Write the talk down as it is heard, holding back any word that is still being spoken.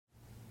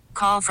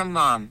call from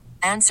mom.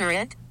 Answer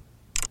it.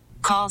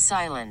 Call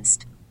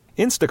silenced.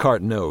 Instacart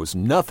knows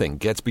nothing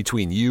gets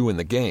between you and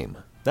the game.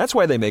 That's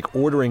why they make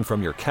ordering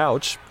from your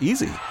couch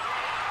easy.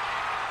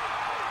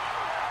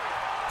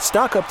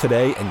 Stock up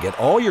today and get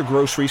all your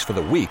groceries for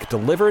the week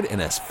delivered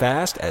in as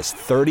fast as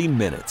 30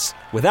 minutes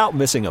without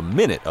missing a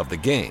minute of the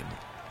game.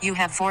 You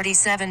have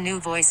 47 new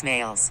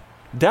voicemails.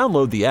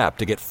 Download the app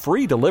to get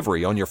free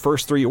delivery on your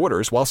first 3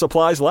 orders while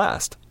supplies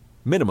last.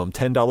 Minimum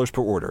 $10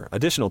 per order.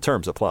 Additional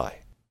terms apply.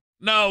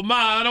 No, Ma,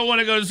 I don't want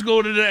to go to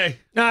school today.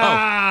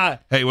 Ah!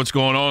 Oh. Hey, what's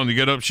going on? The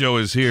Get Up Show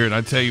is here, and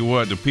I tell you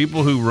what, the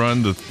people who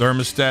run the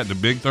thermostat, the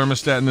big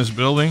thermostat in this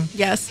building,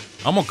 Yes.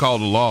 I'm going to call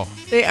the law.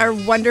 They are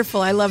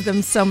wonderful. I love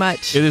them so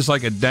much. It is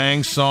like a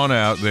dang sauna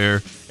out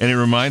there, and it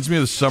reminds me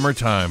of the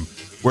summertime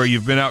where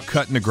you've been out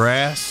cutting the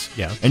grass,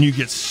 and you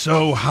get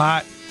so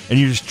hot, and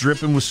you're just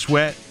dripping with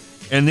sweat,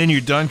 and then you're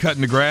done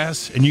cutting the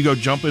grass, and you go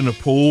jump in the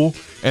pool,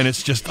 and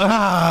it's just,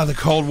 the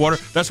cold water.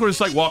 That's what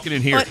it's like walking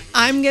in here. But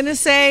I'm going to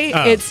say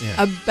it's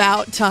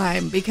about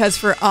time, because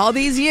for all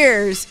these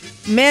years,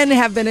 men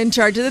have been in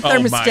charge of the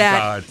thermostat, my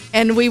God.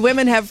 and we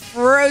women have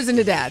frozen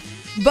to death.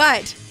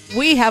 But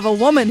we have a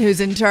woman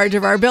who's in charge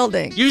of our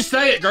building. You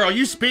say it, girl.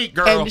 You speak,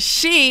 girl. And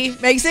she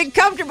makes it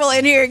comfortable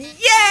in here.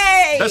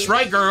 Yay! That's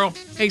right, girl.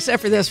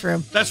 Except for this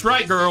room. That's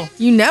right, girl.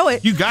 You know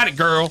it. You got it,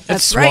 girl.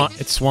 That's right.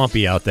 It's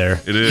swampy out there.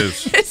 It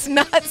is. It's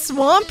not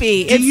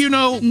swampy.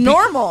 It's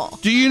normal.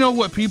 Do you know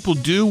what people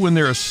do when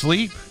they're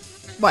asleep?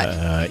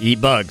 What?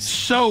 Eat bugs.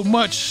 So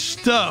much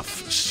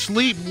stuff.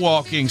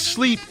 Sleepwalking,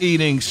 sleep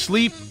eating,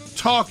 sleep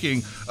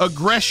talking,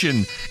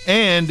 aggression,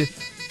 and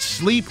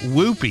sleep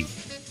whoopee.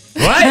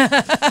 What?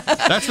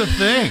 That's a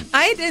thing.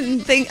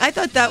 I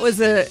thought that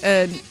was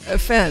an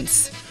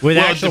offense. With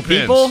Well, actual it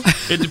depends. people?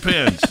 It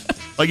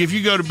depends. Like if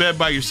you go to bed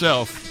by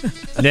yourself,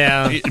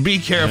 Yeah. be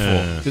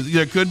careful, because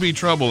there could be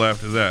trouble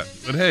after that.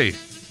 But hey,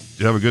 did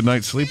you have a good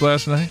night's sleep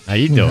last night? How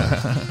you doing?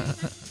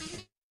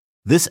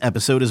 This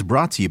episode is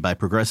brought to you by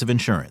Progressive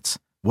Insurance.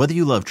 Whether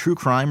you love true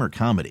crime or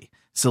comedy,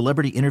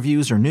 celebrity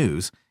interviews or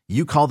news,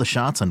 you call the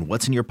shots on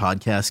what's in your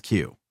podcast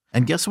queue.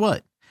 And guess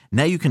what?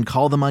 Now you can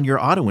call them on your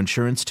auto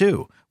insurance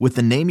too, with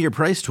the Name Your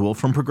Price tool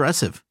from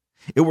Progressive.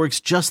 It works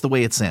just the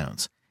way it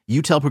sounds.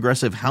 You tell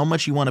Progressive how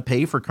much you want to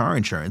pay for car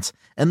insurance,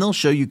 and they'll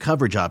show you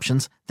coverage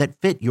options that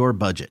fit your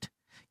budget.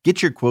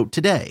 Get your quote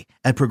today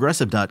at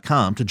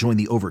Progressive.com to join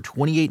the over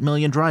 28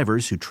 million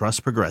drivers who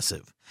trust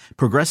Progressive.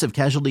 Progressive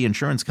Casualty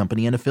Insurance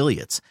Company and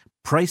Affiliates.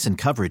 Price and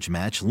coverage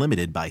match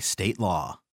limited by state law.